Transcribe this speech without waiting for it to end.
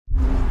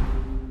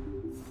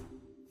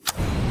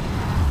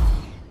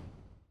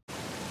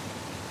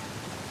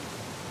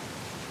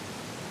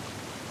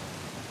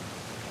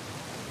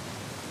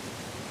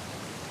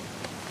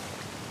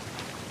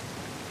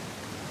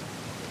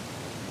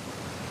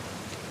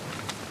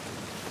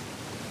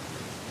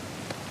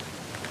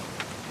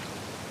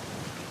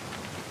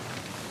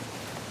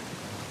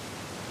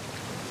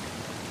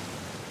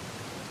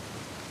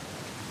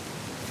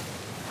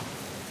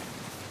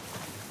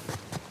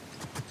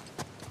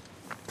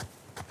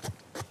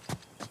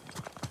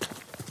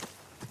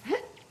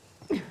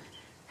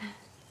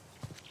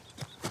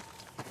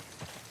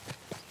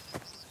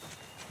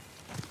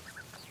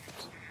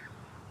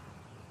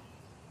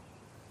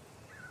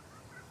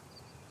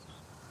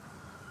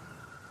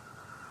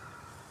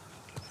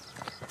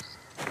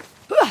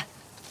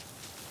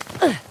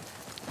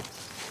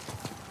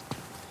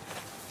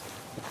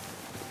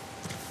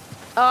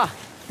Ah,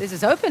 this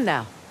is open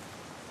now.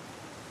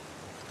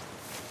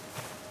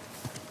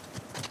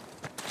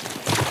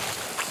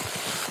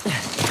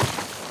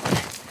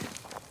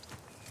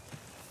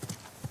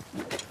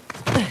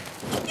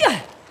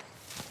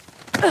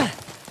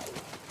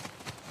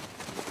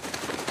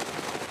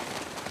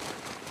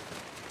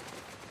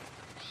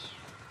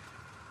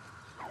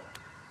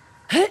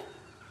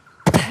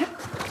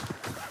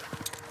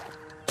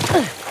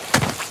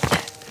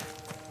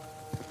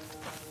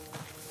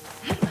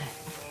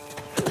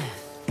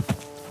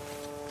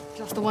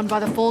 Just the one by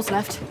the falls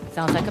left.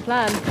 Sounds like a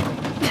plan.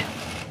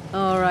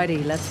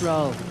 Alrighty, let's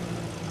roll.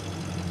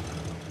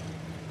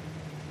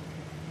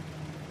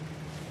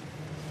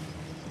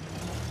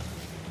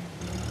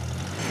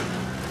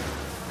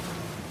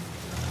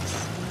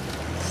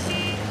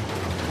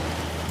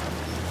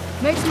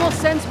 Makes more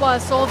sense why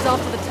Assault's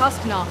after the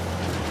tusk now.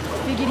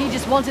 Figured he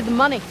just wanted the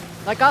money,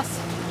 like us.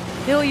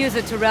 He'll use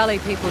it to rally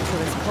people to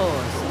his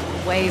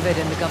cause, wave it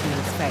in the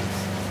government's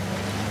face.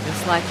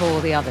 Just like all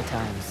the other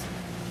times.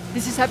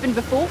 This has happened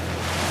before?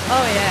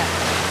 Oh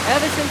yeah,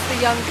 ever since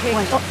the young king...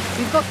 Wait, oh,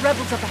 we've got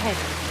rebels up ahead.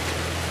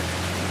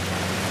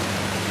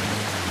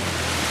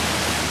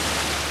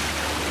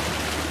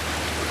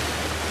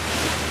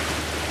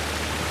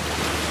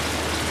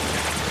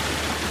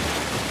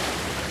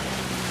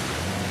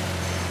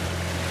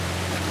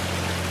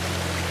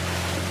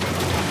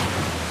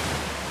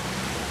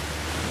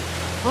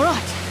 All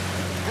right,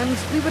 and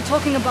we were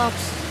talking about...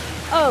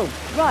 Oh,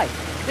 right.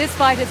 This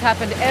fight has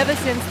happened ever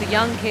since the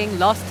young king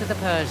lost to the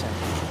Persians.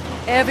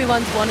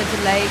 Everyone's wanted to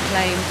lay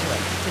claim to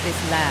it, to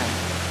this land.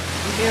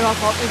 Here I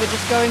thought we were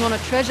just going on a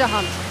treasure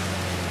hunt.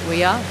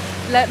 We are?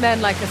 Let men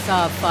like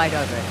Assad fight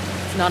over it.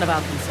 It's none of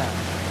our concern.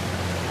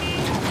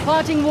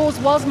 Fighting wars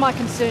was my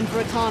concern for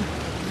a time.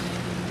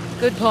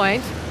 Good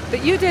point.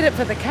 But you did it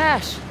for the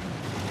cash.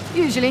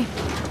 Usually.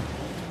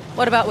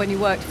 What about when you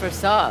worked for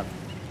Assad?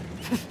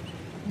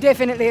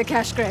 Definitely a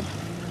cash grab.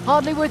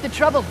 Hardly worth the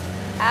trouble.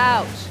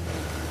 Ouch.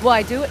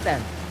 Why do it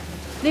then?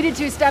 Needed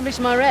to establish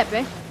my rep,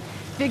 eh?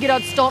 Figured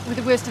I'd start with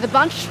the worst of the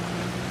bunch.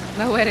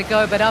 Nowhere to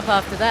go but up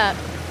after that.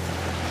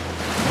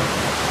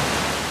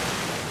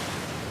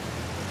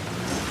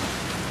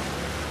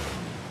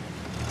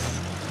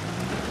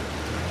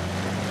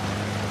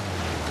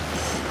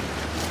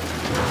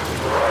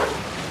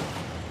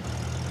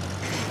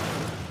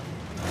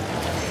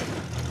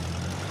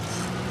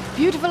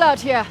 Beautiful out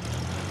here.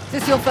 Is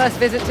this your first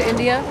visit to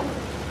India?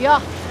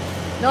 Yeah.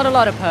 Not a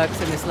lot of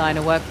perks in this line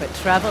of work, but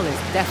travel is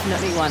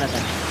definitely one of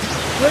them.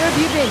 Where have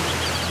you been?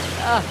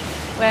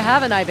 Where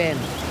haven't I been?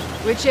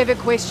 Whichever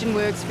question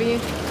works for you.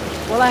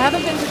 Well, I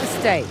haven't been to the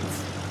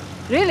States.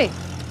 Really?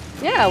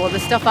 Yeah, well, the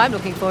stuff I'm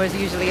looking for is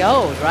usually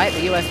old, right?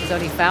 The US was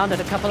only founded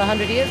a couple of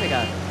 100 years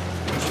ago.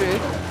 True.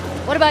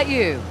 What about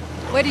you?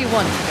 Where do you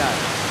want to go?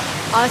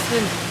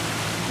 Iceland.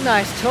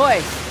 Nice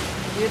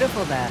choice.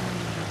 Beautiful there.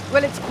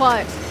 Well, it's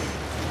quiet.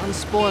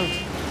 Unspoiled.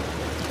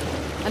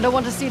 And I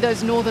want to see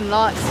those northern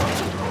lights.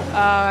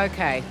 Oh,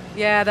 okay.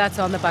 Yeah, that's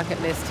on the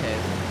bucket list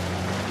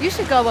too. You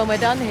should go when we're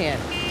done here.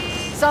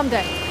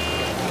 Someday.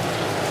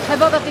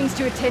 Have other things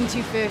to attend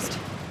to first.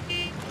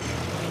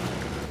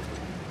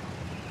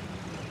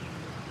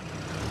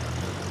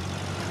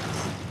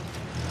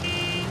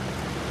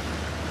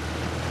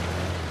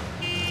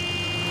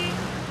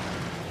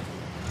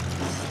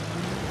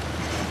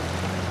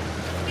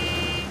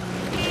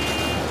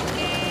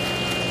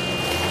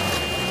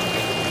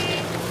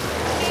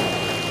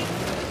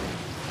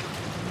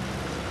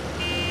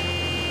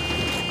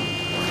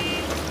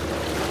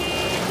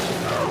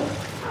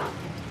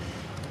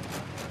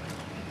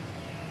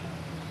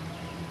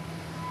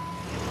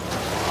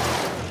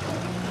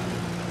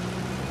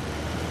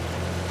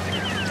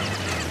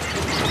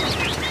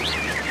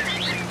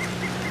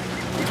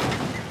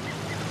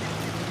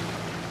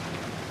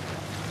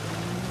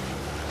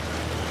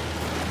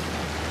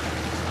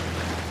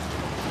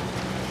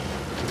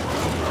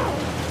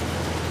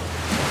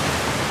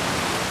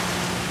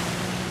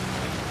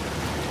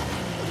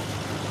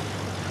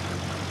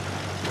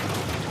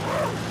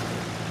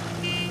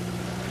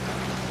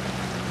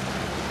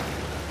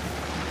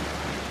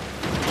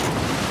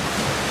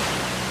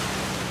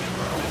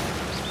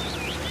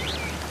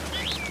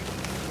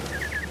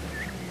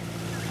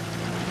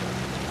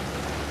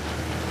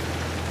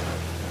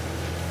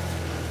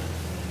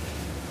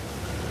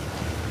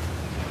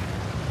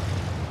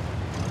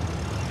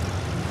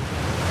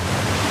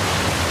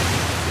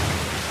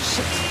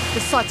 The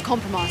site's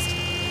compromised.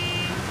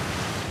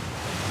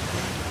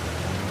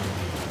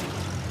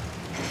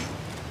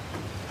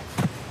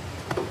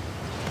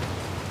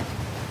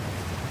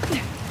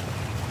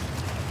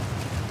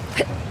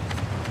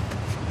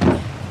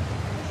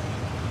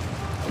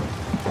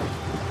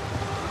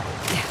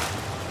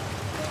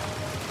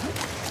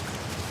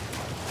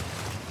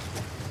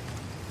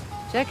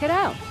 Check it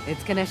out.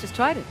 It's Ganesh's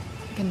trident.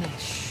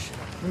 Ganesh,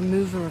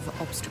 remover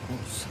of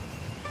obstacles.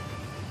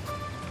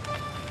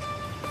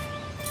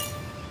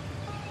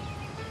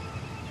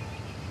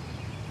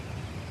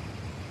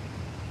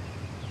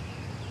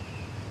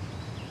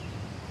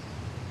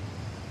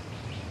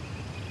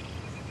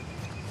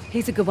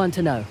 He's a good one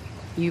to know.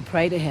 You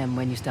pray to him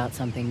when you start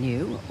something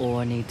new,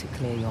 or need to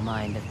clear your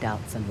mind of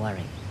doubts and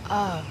worry.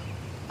 Oh,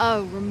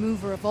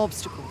 remover of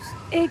obstacles.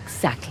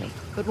 Exactly.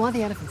 But why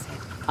the elephant's head?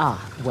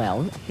 Ah,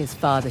 well, his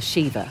father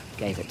Shiva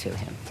gave it to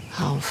him.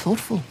 How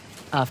thoughtful.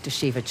 After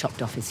Shiva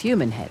chopped off his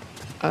human head.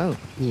 Oh.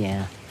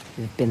 Yeah,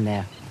 we've been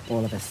there.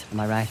 All of us, am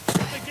I right?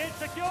 The gate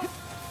secure?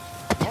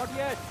 Not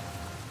yet.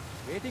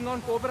 Waiting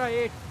on Cobra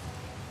 8.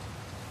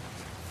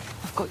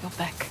 I've got your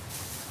back.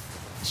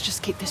 Let's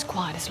just keep this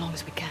quiet as long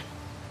as we can.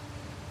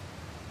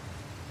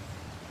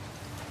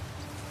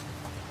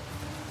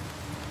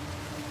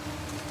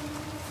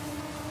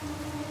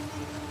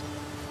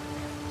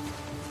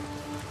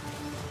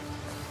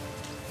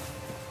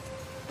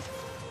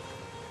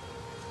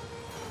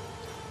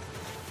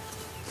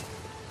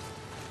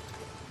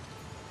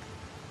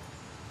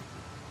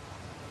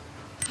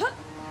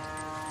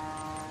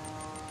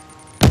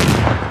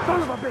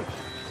 Son of a bitch!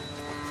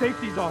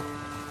 Safety's off.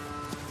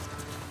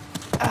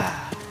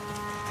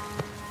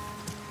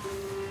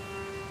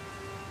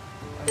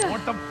 I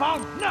want them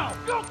found now!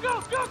 Go,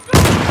 go, go, go!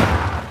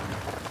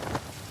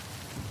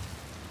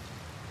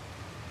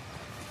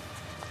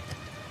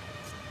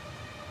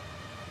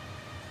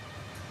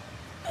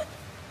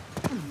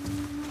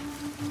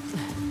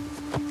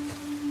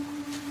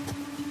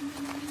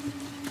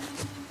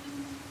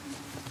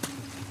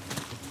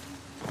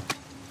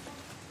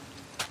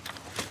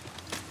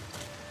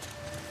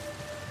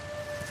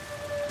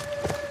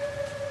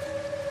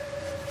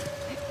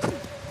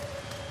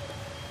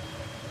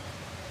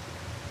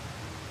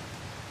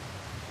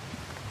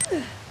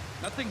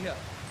 Nothing here.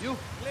 You,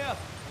 clear. Oh,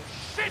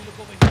 shit! Look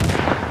over here.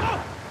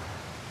 Oh!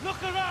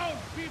 Look around,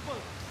 people!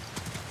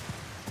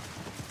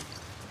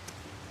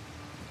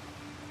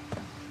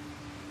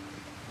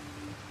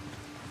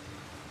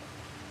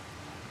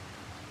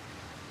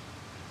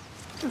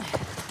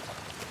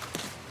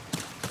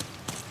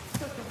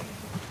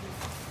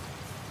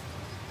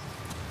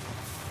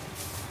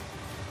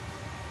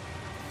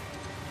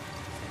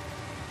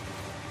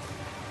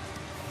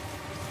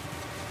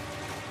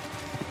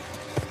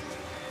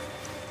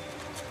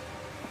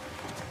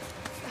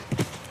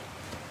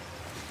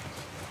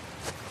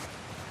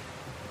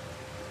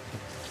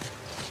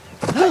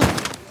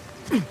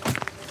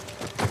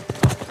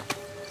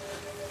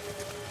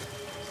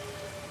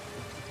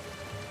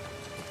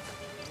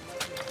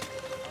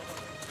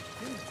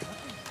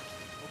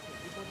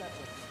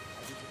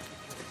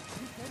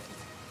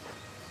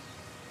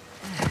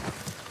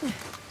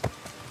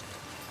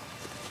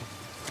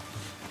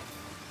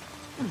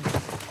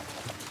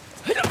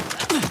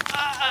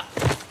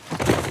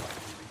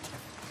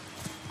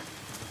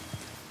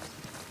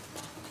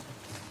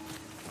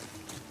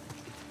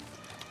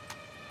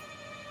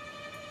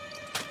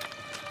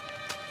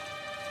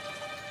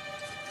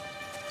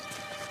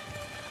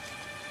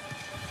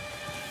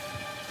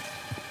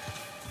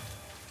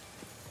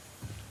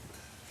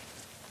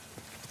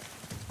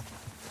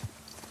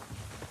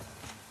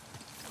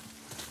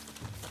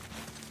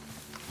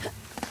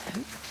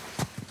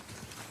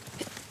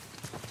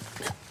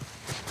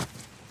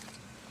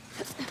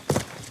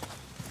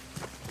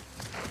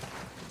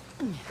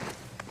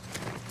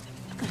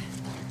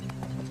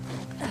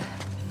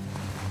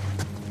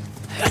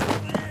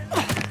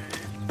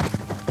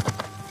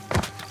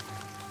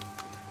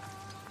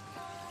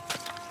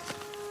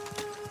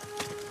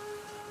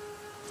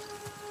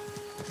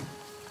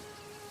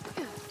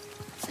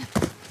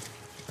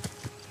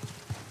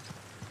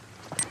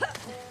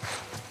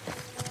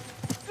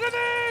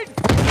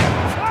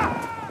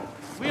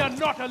 We are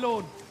not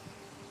alone.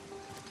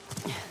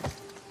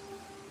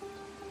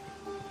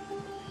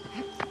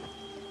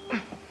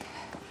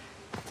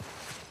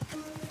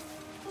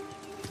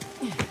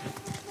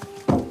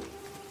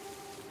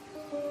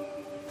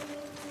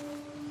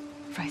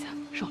 Fraser,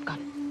 shotgun.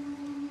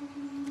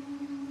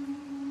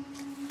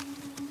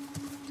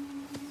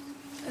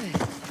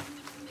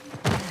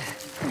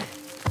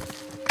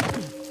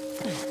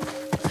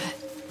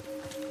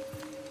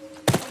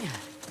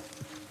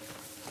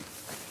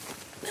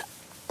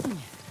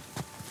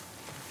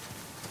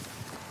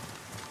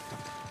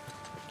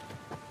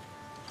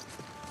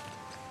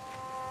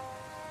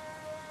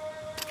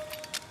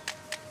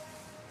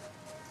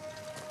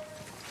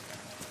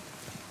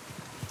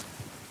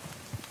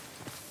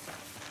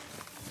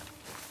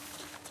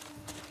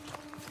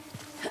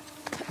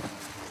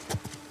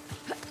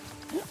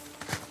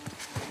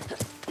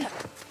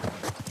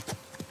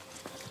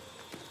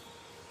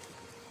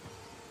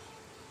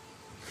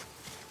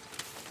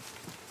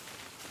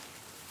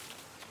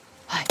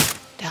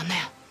 Down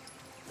there.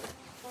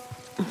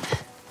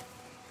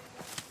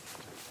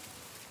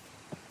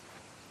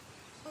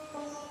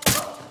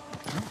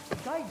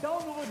 Guy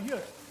down over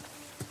here.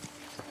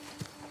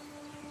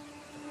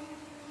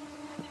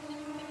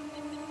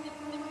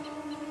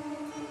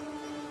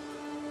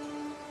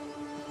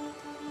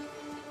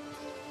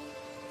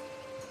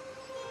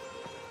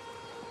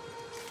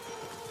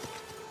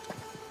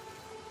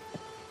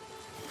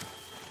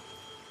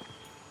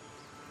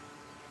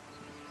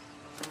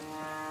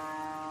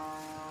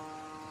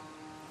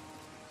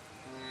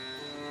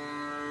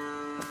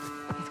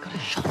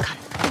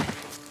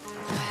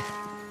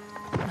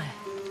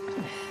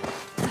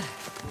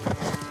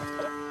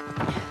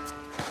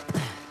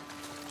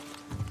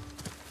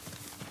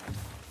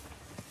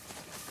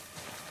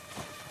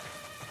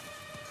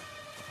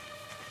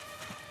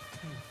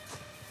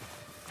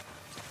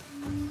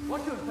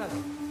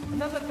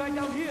 Another guy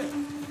down here.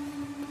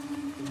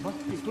 They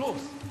must be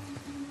close.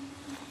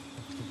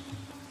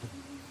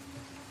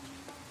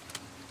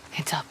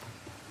 It's up.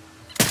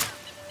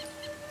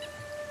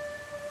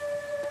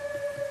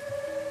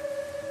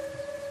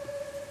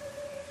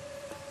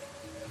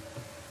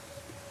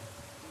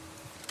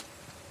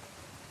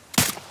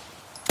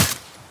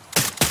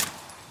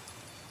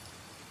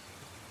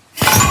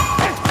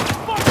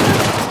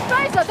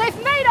 Fraser,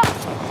 they've made us!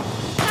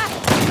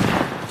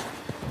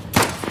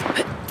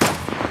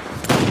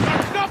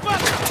 Stop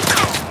us!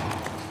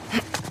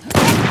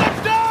 Get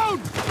down!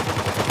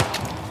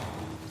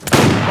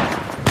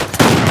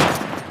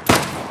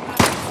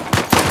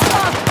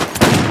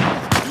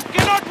 You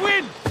cannot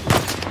win!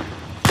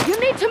 You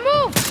need to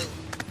move!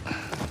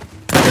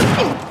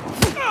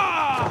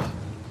 Ah!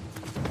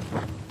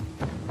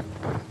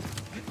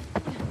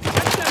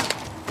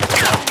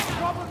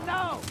 Trouble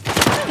now!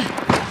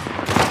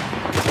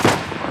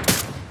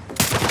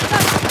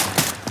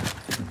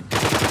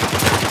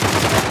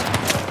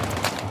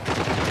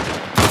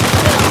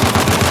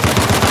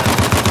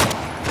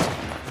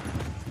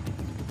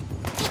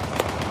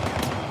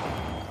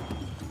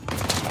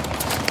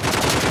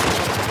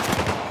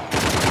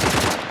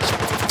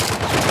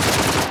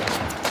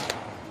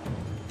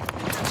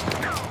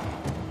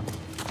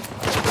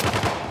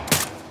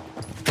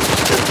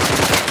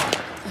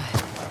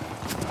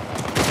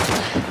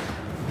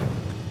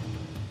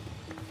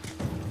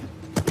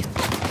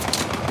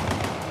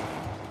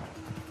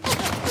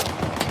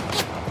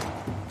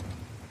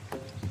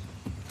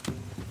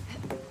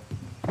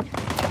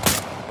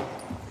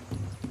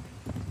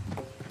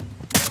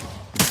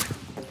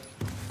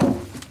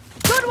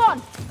 Good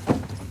one!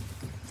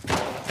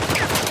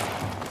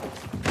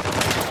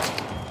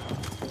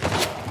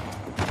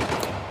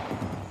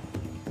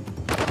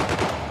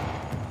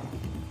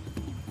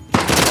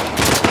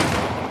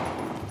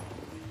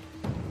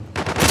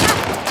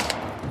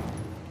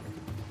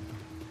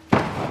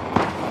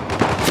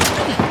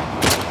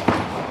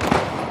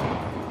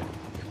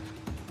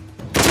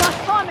 Not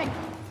coming!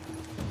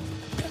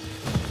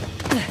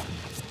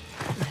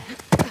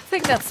 I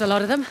think that's a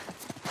lot of them.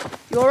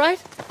 You all right?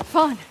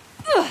 Fine.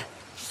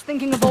 Just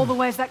thinking of all the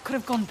ways that could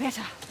have gone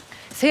better.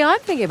 See, I'm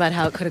thinking about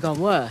how it could have gone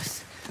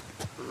worse.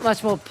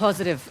 Much more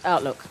positive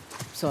outlook,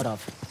 sort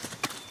of.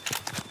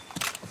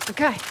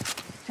 Okay.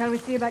 Shall we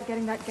see about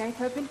getting that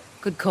gate open?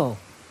 Good call.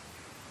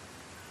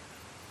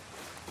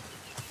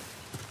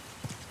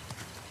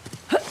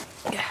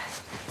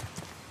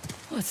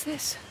 What's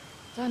this?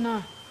 Don't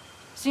know.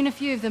 Seen a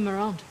few of them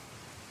around.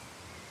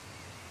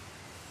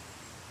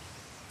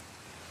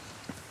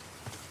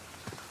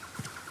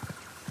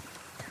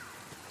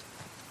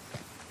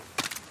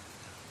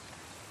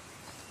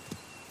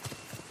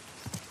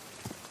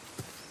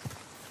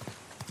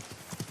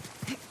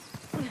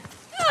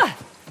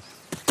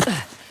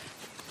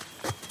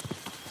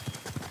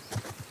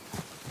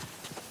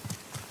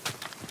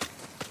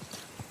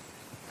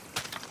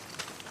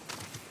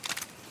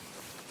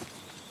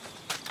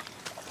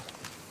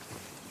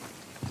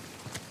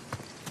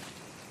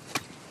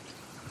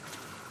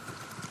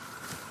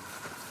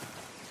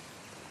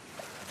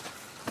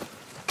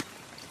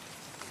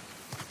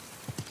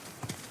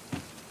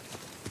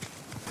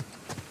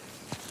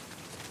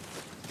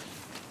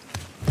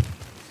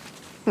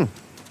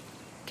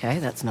 Okay,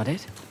 that's not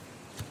it.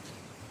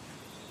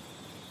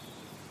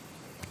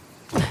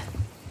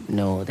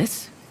 No,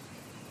 this.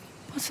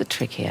 What's the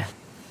trick here?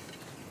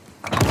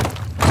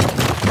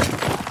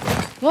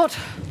 What?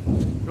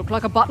 Looked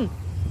like a button.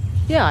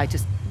 Yeah, I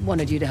just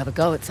wanted you to have a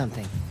go at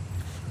something.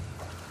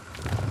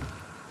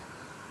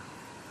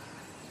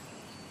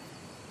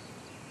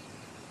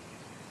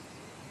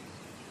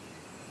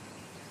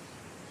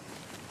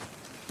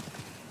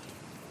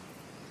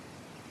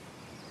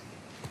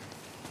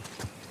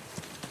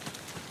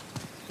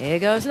 Here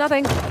goes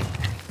nothing.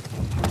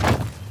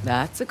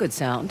 That's a good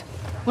sound.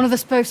 One of the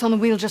spokes on the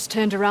wheel just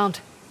turned around.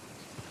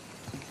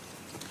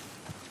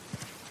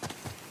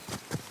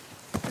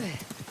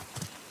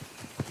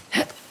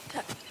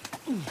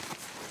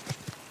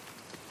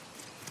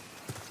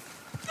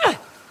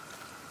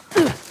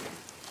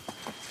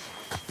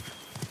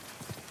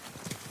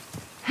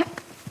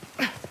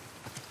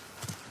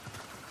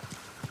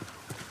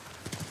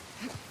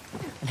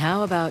 And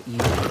how about you?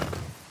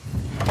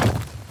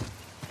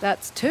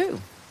 That's two.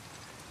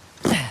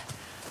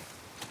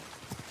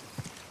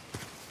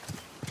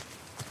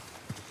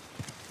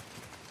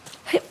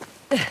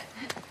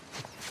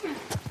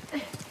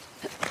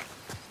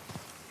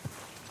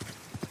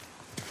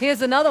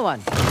 Here's another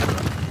one.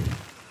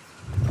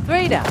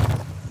 3 down.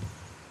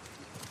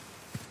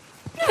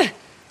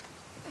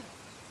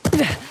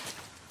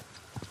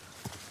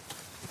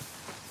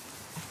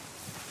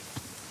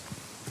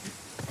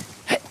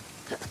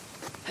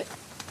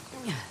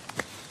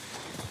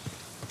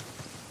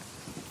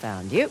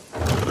 Found you.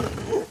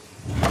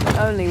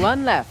 Only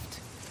one left.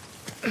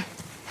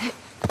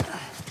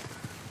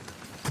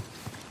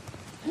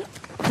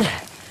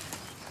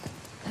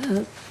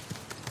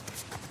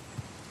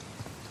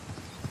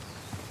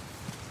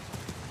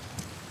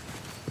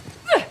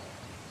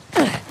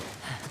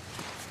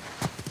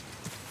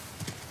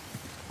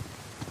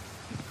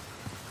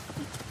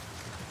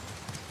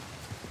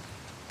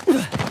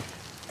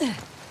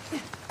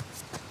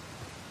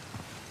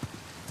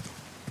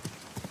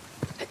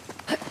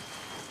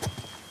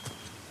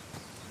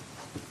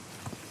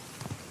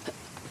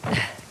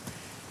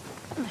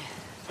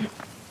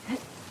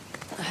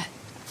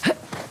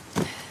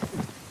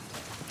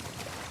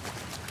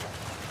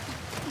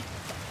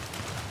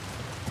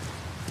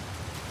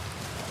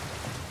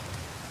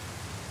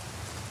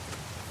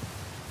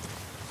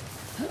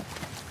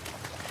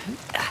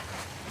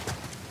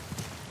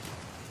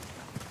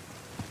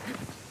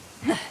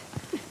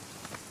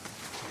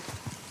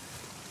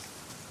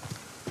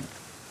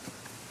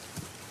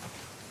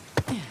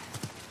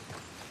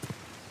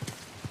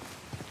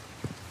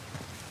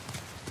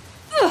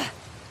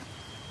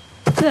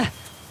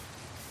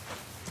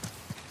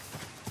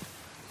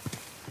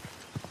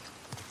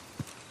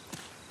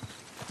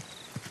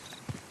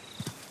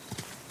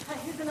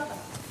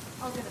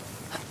 I'll get it.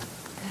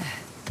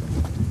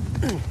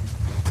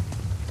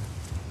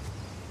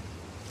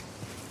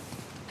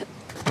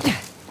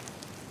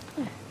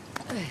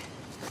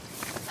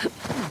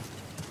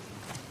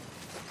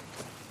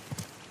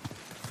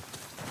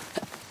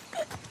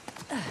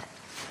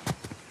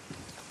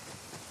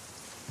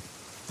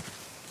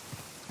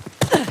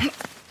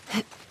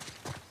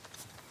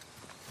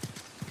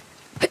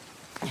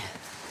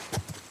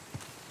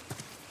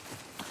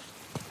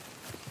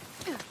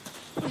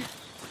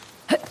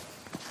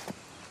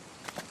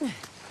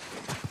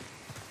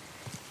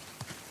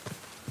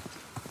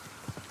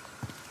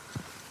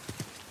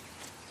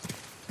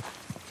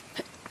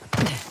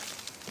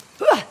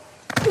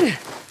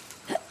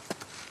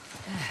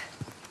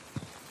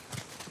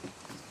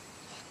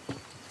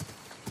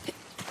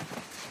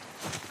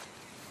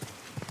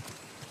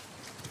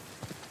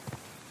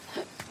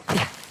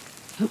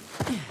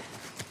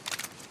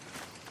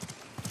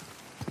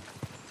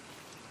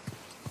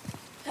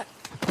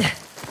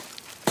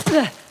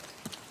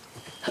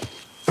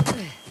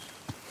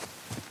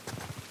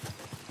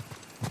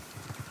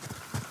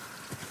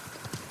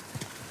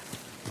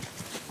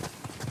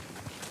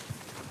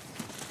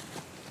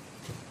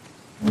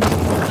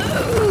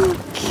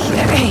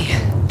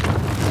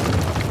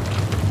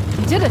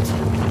 Did it?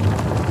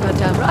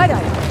 Goddamn right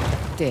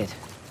I did.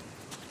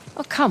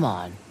 Oh, come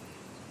on.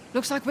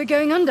 Looks like we're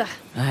going under.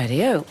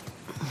 Rightio.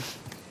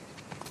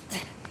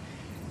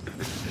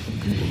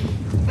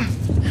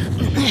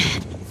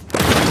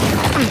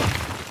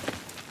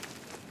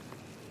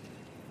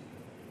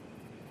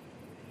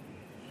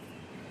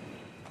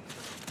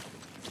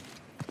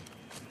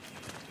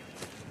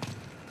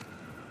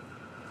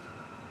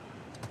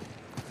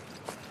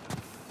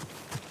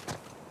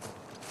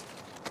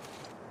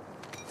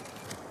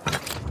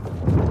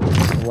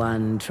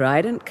 One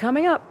trident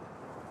coming up.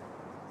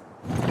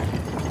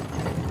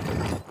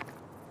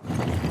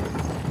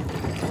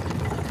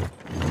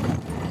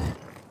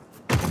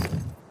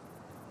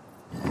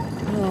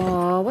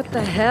 Oh, what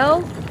the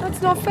hell?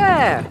 That's not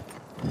fair.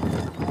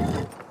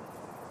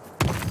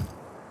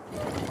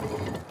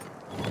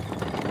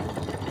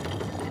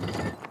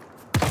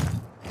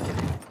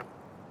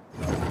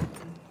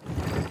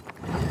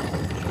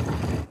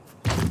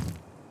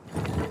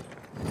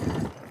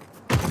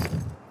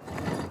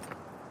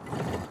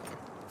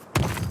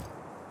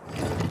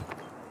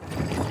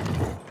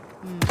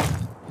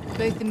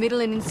 Both the middle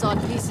and inside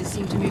pieces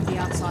seem to move the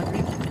outside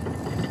rim.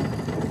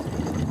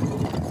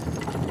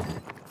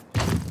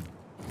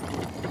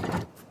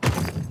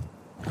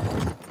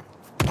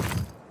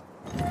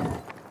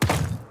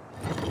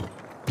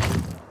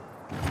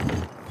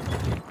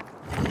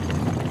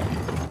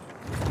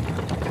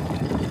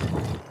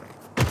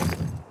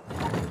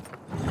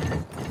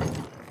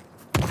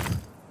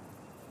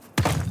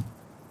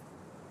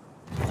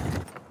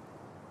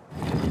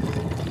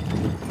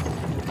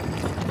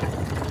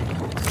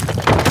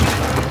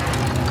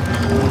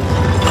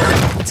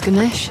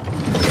 Ganesh.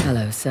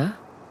 Hello, sir.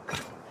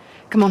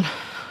 Come on,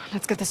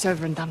 let's get this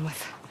over and done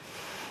with.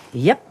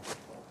 Yep.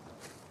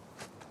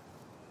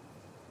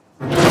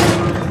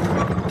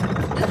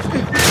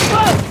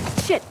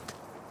 Oh, shit!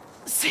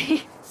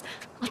 See?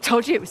 I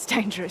told you it was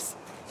dangerous.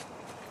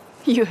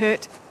 You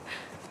hurt?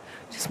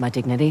 Just my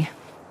dignity.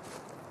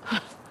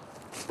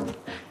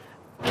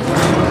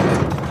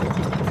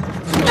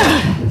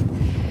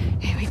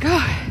 Here we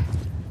go.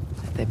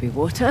 Let there be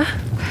water.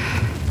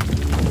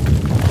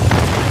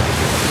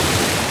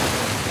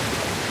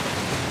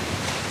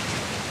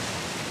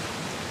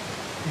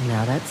 And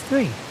now that's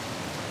 3.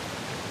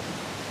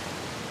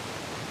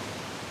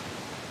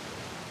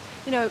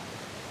 You know,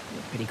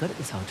 you're pretty good at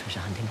this whole treasure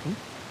hunting thing.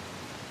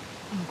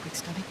 I'm a quick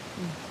study.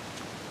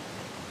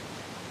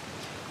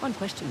 One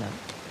question, though.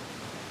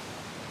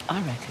 I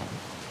reckon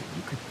that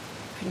you could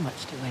pretty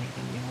much do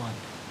anything you want.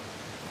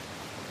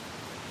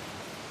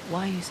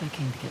 Why are you so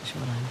keen to get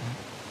shoreline back?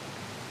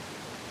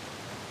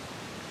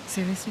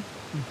 Seriously?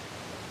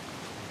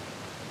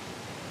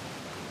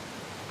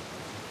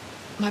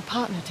 My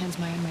partner turns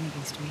my own money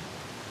against me.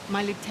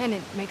 My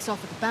lieutenant makes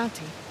off with a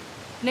bounty.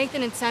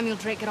 Nathan and Samuel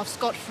Drake get off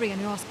scot-free,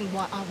 and you're asking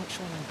why I want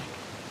shoreline back.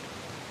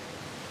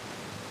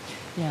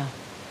 Yeah.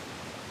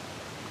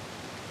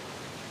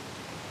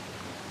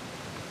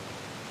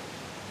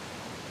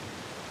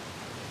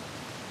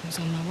 It was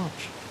on my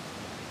watch.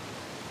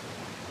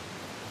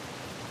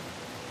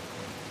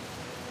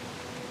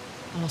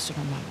 I lost it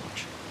on my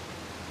watch.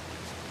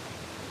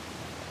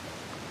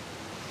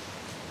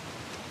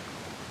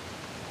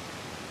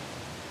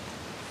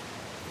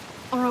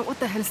 Alright, what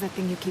the hell is that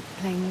thing you keep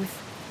playing with?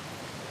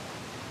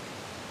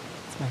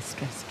 It's my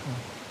stress toy.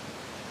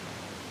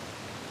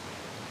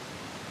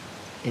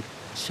 It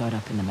showed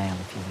up in the mail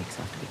a few weeks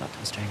after we got to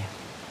Australia.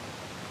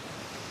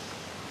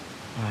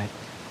 Alright,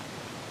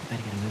 we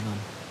better get a move on.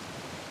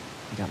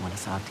 We don't want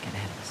Assad to get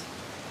ahead of us.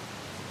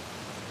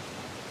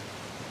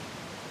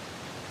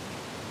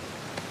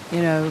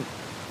 You know,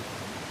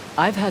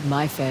 I've had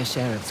my fair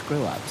share of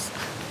screw-ups.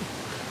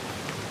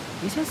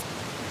 You just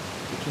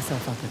pick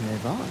yourself up and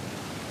move on.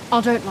 I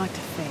don't like to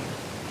fail.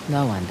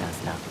 No one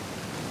does, love.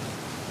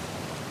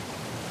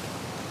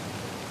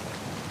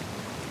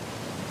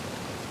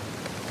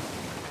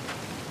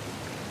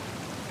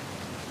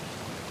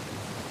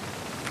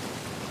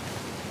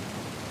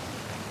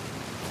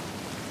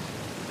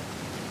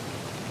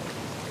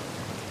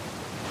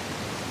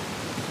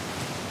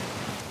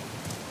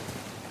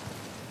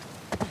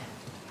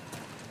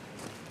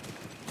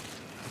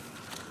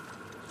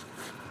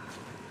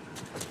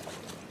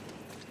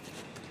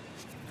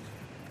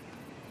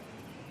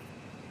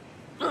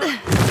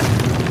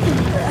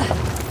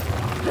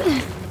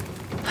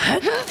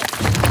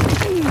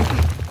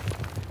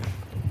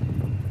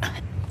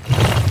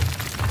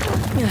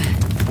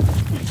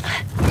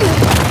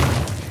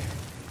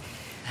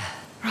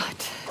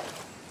 Right.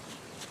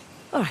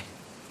 All right,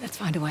 let's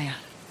find a way out.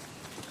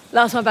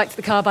 Last one back to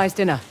the car buys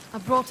dinner. I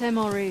brought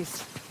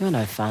MREs. You're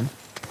no fun.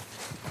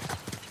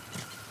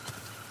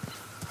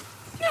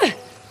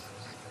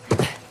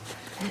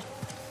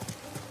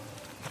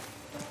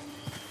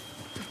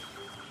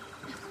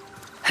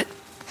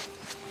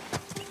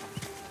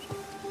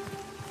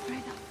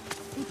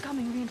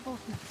 Incoming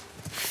reinforcements.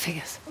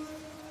 Figures.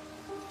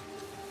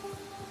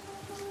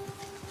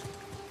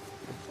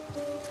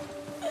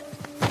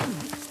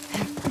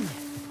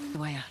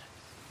 Way out.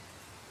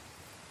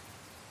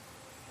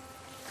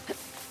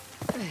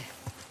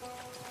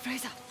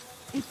 Fraser,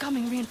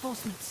 incoming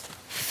reinforcements.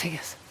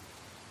 Figures.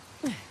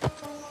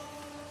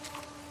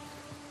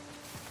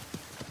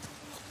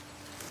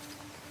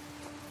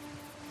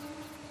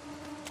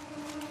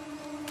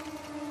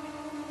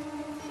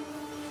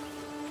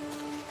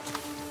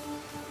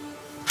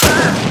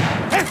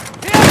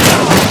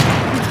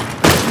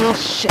 Oh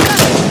shit.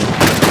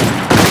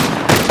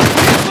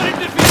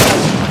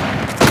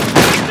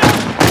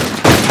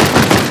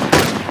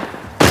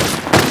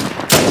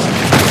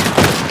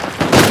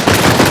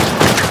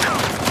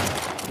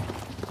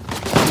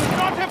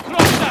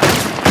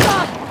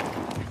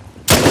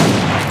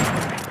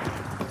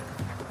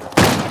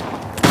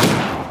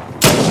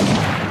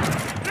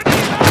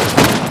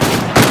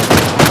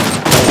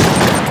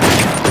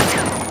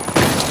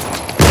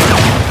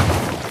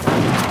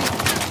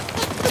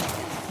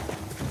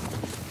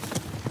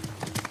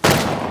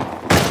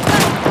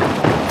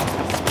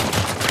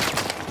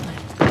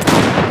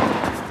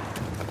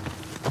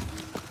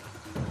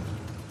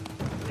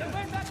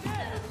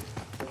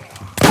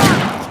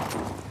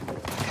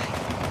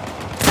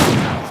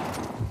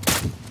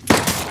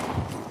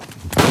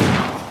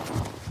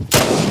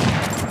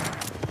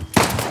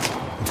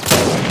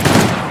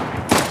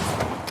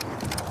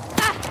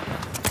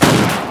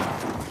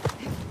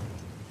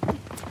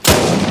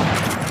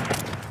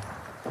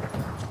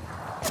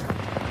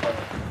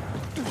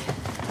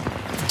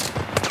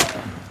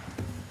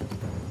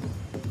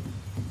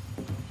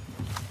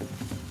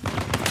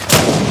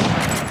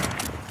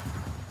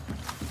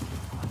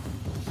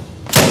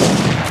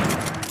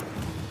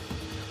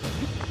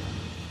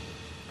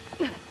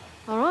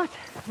 All right,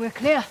 we're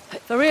clear.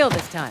 For real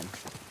this time.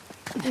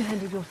 You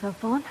handled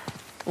yourself on.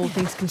 All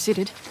things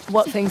considered.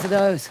 What things are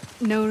those?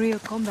 No real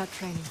combat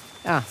training.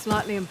 Ah,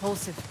 Slightly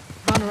impulsive.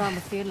 Run around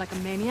the field like a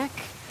maniac.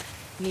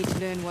 Need to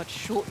learn what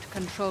short,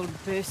 controlled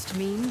burst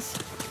means.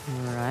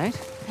 all right.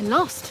 And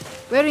lost.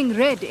 Wearing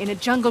red in a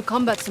jungle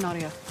combat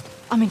scenario.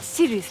 I mean,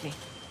 seriously.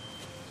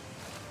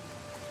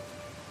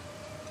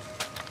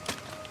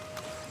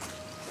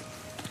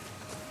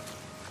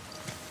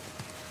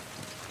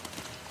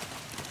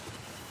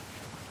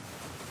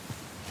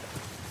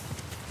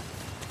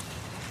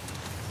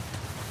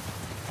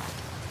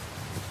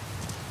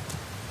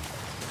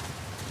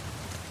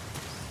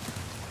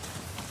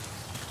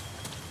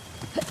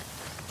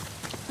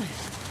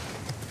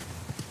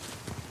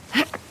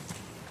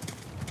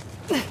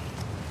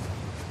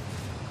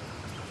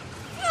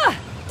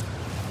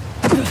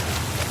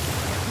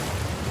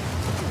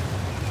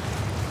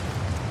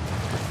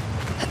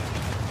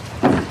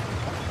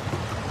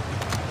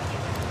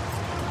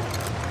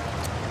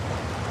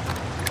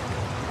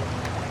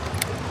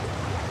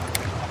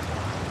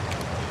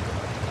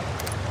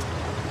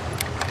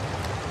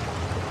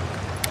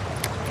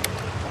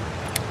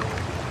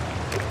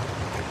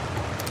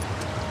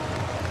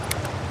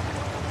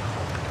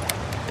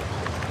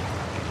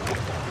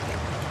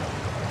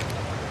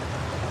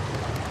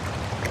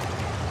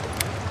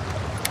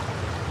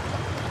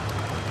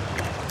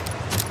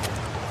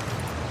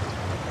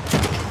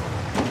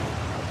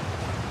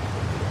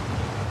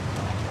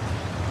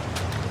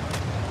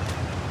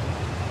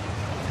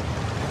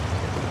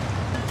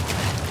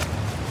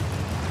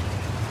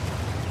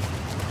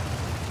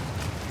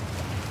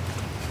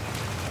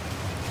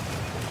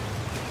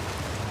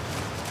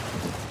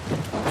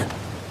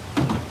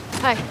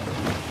 Hey,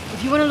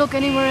 if you want to look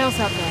anywhere else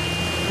out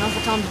there, now's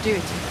the time to do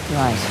it.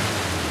 Right.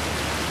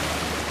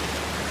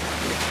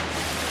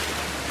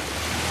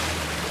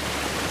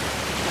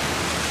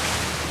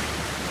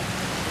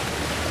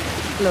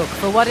 Look,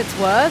 for what it's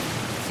worth,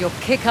 it's your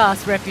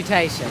kick-ass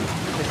reputation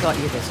that got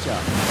you this job.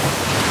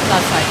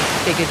 Plus, I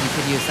figured you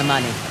could use some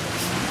money.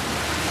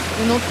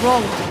 You're not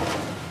wrong.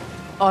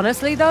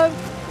 Honestly, though,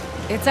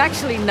 it's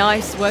actually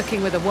nice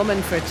working with a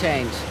woman for a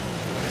change.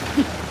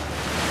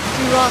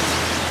 You're right.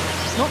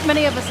 Not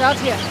many of us out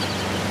here.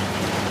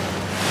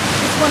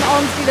 This one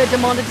arms dealer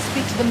demanded to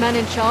speak to the man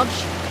in charge,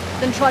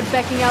 then tried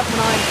backing out when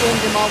I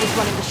informed him I was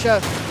running the show.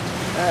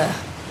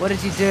 What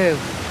did you do?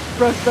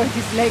 Broke both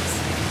his legs.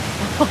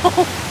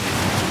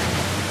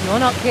 You're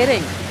not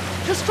kidding.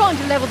 Just trying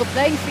to level the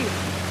playing field.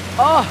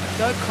 Oh,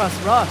 don't cross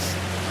Ross.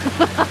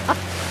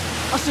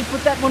 I should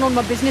put that one on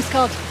my business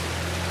card.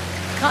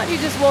 Can't you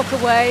just walk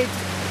away,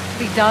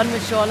 be done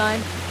with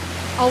Shoreline?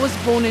 I was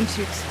born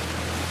into it.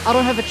 I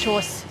don't have a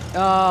choice.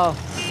 Oh,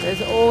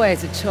 there's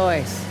always a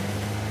choice.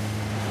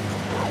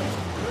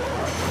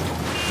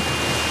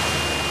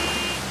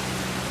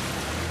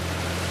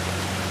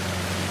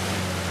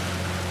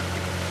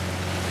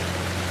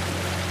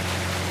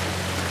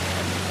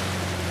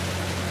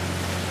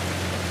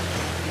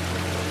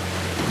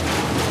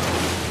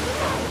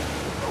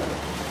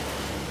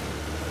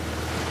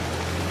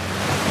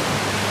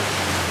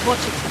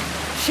 Watch it.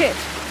 Shit!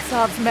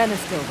 Saab's men are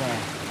still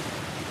there.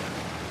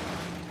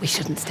 We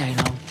shouldn't stay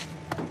long.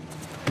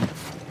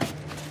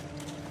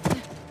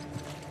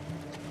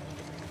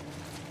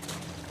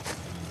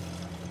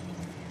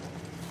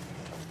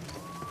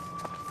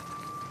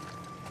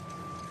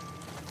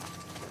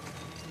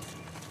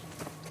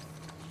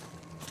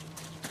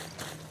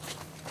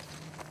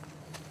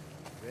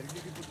 Where did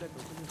you put that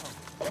token you found?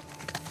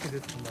 Is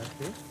it from that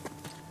safe?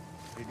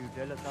 Did you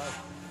tell us?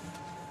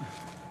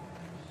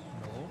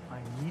 No, I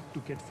need to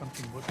get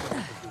something worthwhile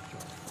out of this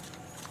job.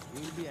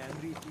 He'll be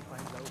angry if he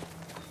finds out.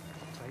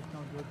 Right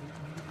now, you're the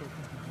only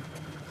person who knows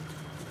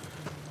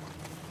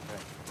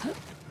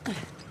that.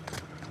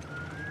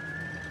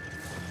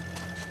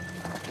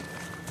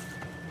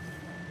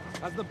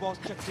 Has the boss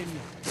checked in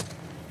yet?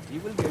 He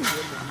will get here when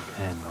he gets.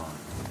 Hang on.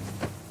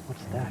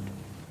 What's that?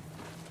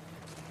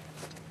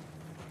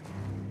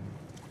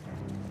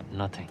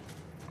 Nothing.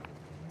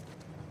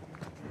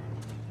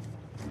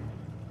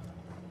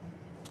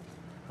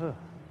 Huh.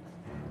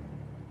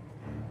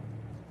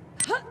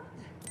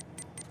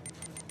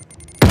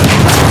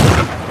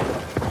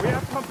 We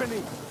have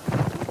company!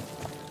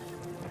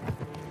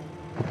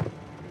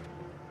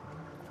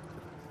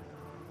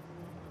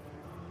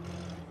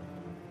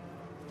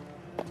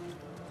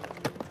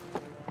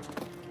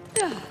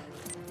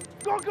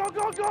 Go, go,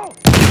 go, go!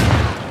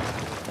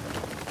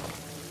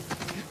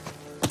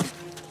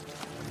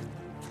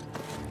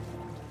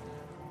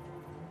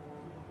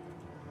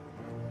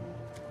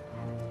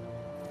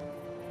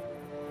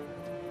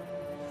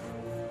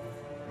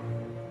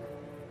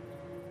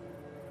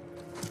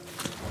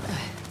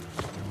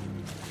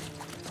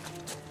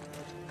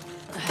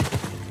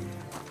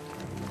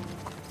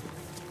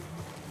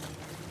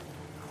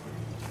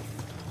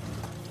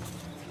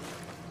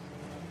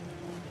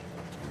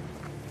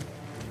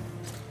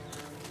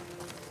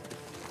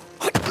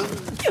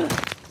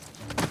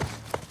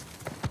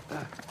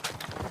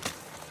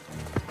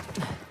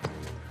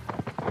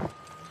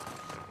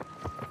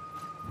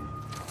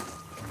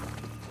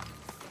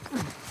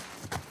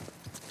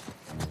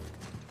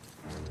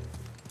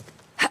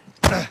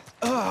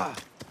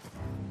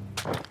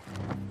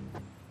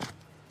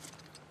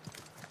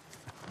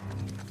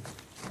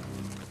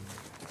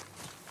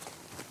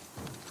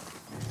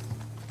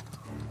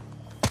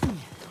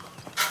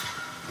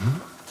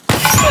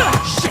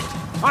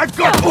 I've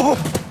got... Oh!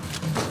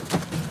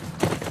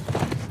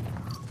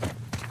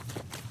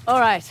 All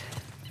right.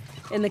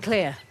 In the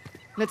clear.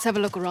 Let's have a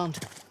look around.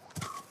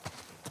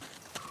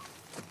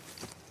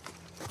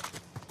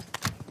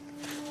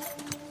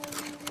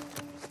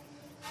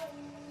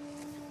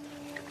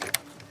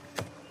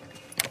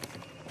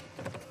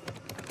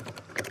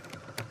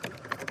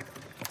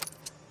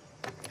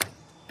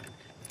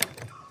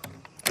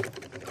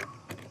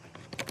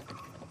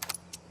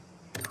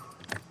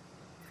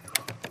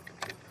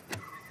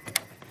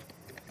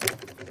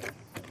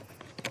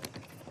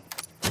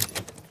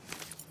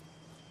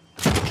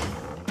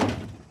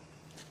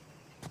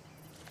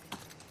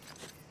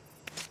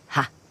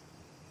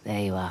 There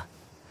you are.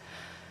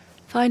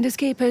 Finders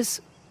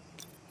keepers.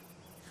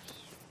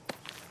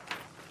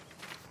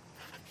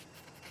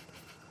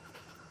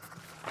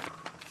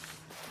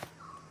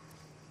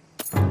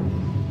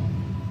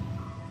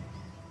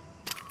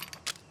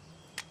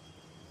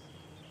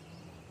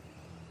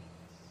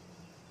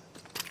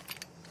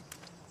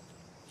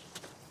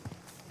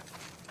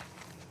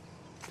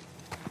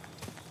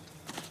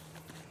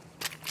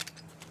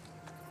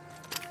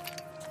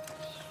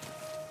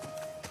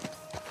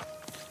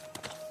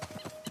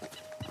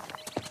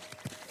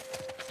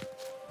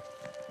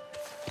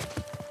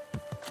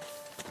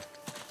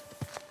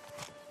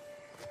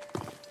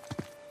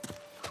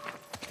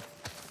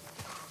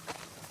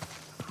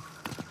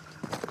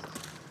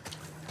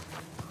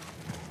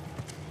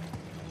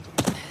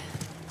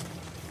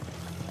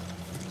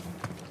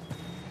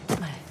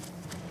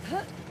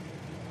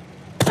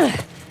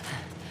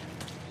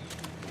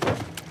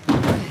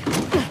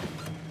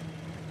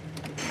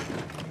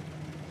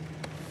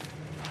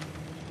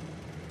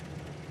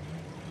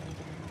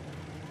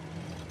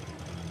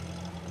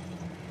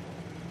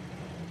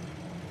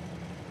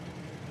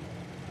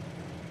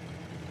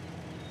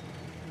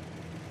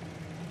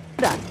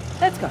 Done.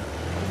 Let's go.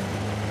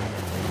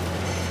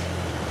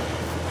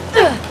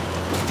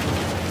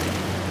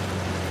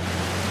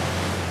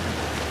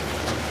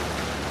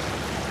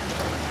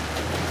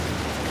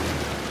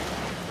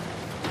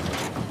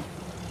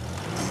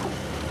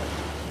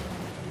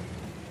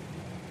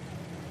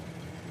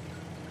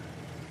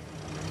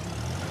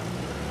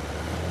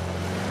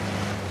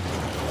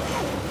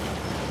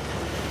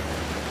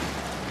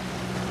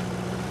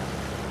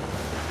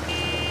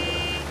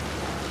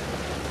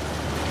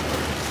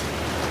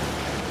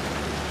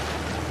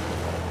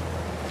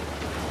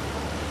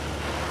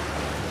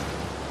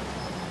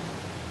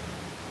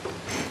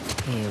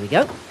 Here we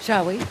go,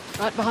 shall we?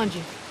 Right behind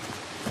you.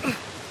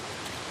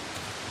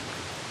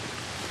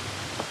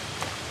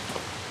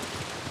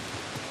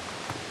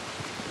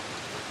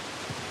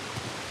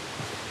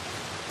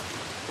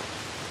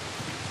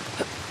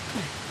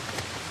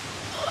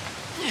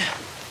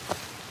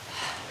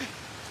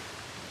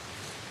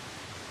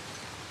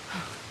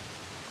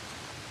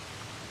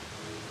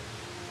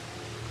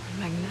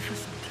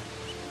 Magnificent.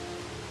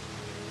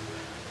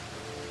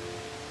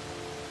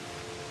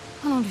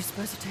 How long do you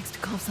suppose it takes to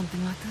carve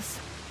something like this?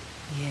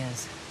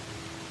 Years.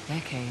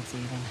 Decades,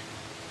 even.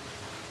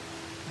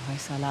 The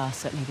Salah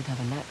certainly did have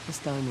a knack for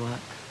stonework.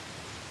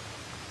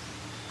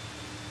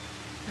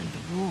 And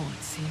the war,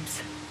 it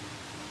seems.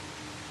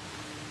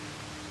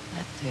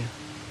 That too.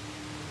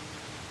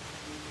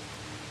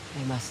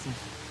 They must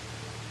have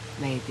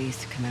made these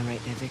to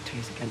commemorate their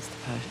victories against the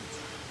Persians.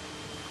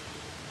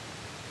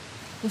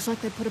 Looks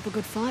like they put up a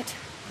good fight.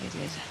 They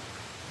did.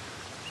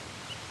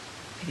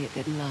 Pity it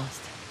didn't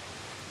last.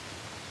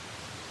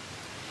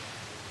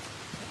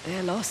 But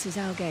their loss is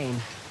our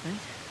gain, right?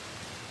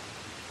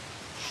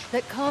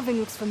 That carving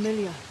looks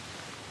familiar.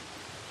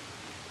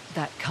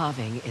 That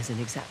carving is an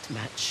exact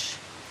match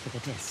for the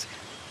disc.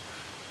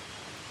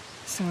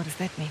 So what does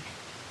that mean?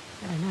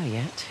 I don't know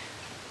yet.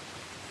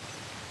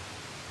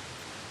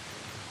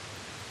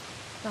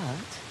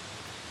 But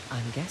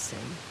I'm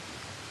guessing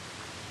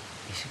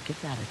we should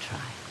give that a try.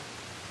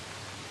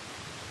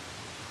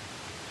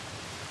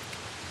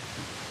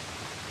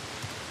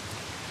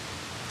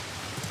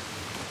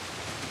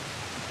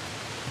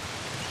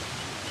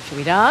 Should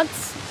we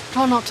dance?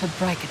 Try not to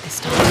break it this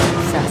time.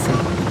 Sassy.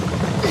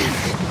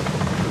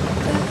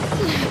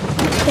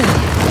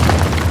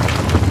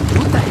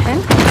 What the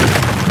hell?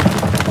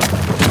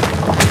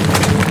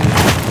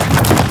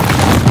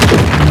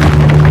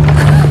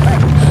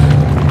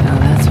 Now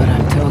that's what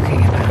I'm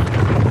talking about.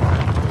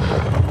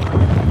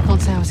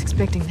 Can't say I was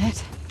expecting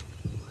that.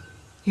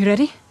 You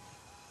ready?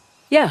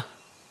 Yeah.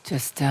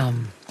 Just,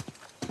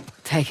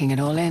 taking it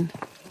all in.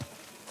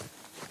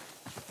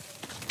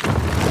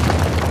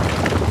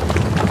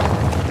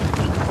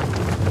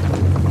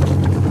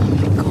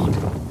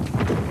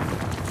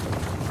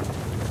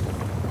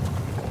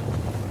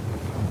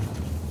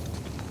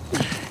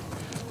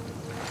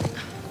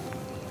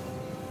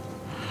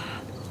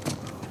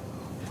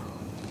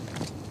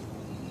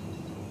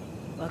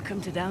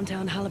 Welcome to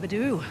downtown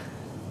Halabadu.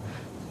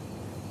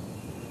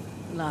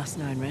 Last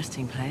known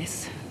resting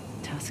place,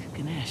 Tusk of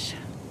Ganesh.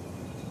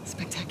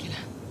 Spectacular.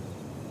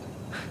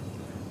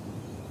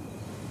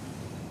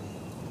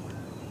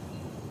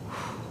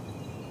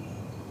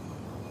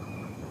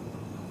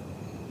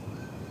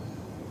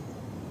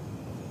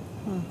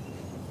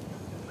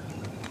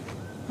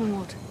 And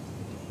what?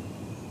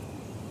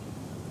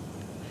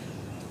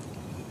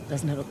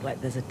 Doesn't it look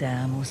like there's a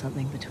dam or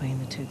something between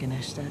the two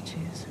Ganesh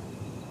statues?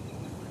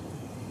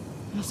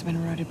 Must have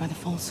been eroded by the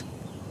falls.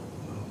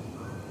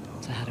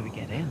 So how do we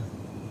get in?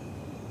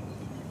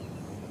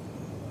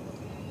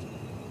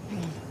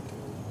 Hang on.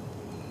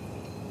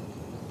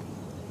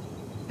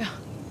 Yeah.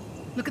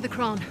 Look at the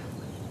crown.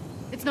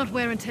 It's not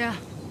wear and tear.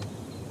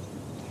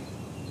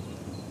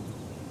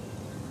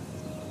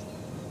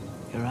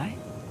 You're right.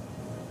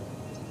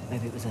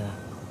 Maybe it was a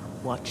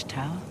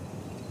watchtower?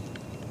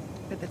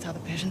 Bet that's how the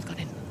Persians got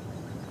in.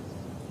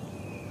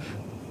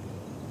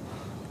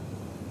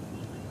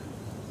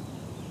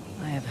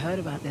 I have heard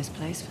about this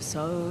place for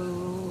so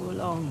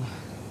long.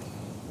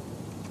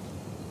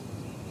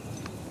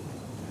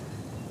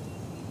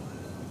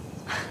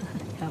 I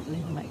can't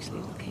believe I'm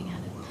actually looking at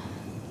it.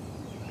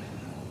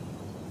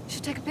 You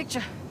should take a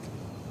picture.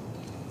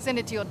 Send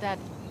it to your dad.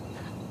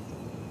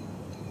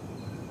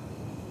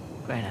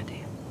 Great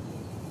idea.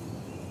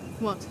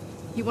 What?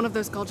 You one of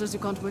those cultures who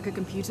can't work a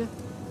computer?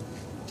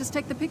 Just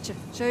take the picture.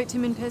 Show it to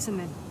him in person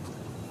then.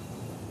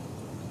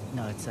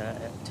 No, it's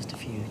just a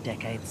few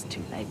decades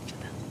too late for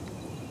that.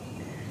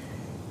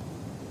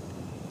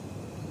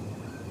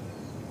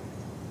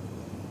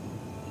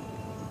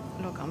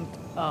 Look, I'm...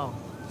 Oh.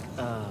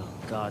 Oh,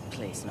 God,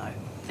 please, no.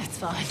 It's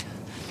fine.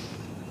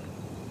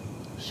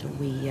 Shall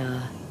we,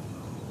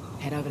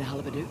 head over to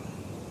Halabadu?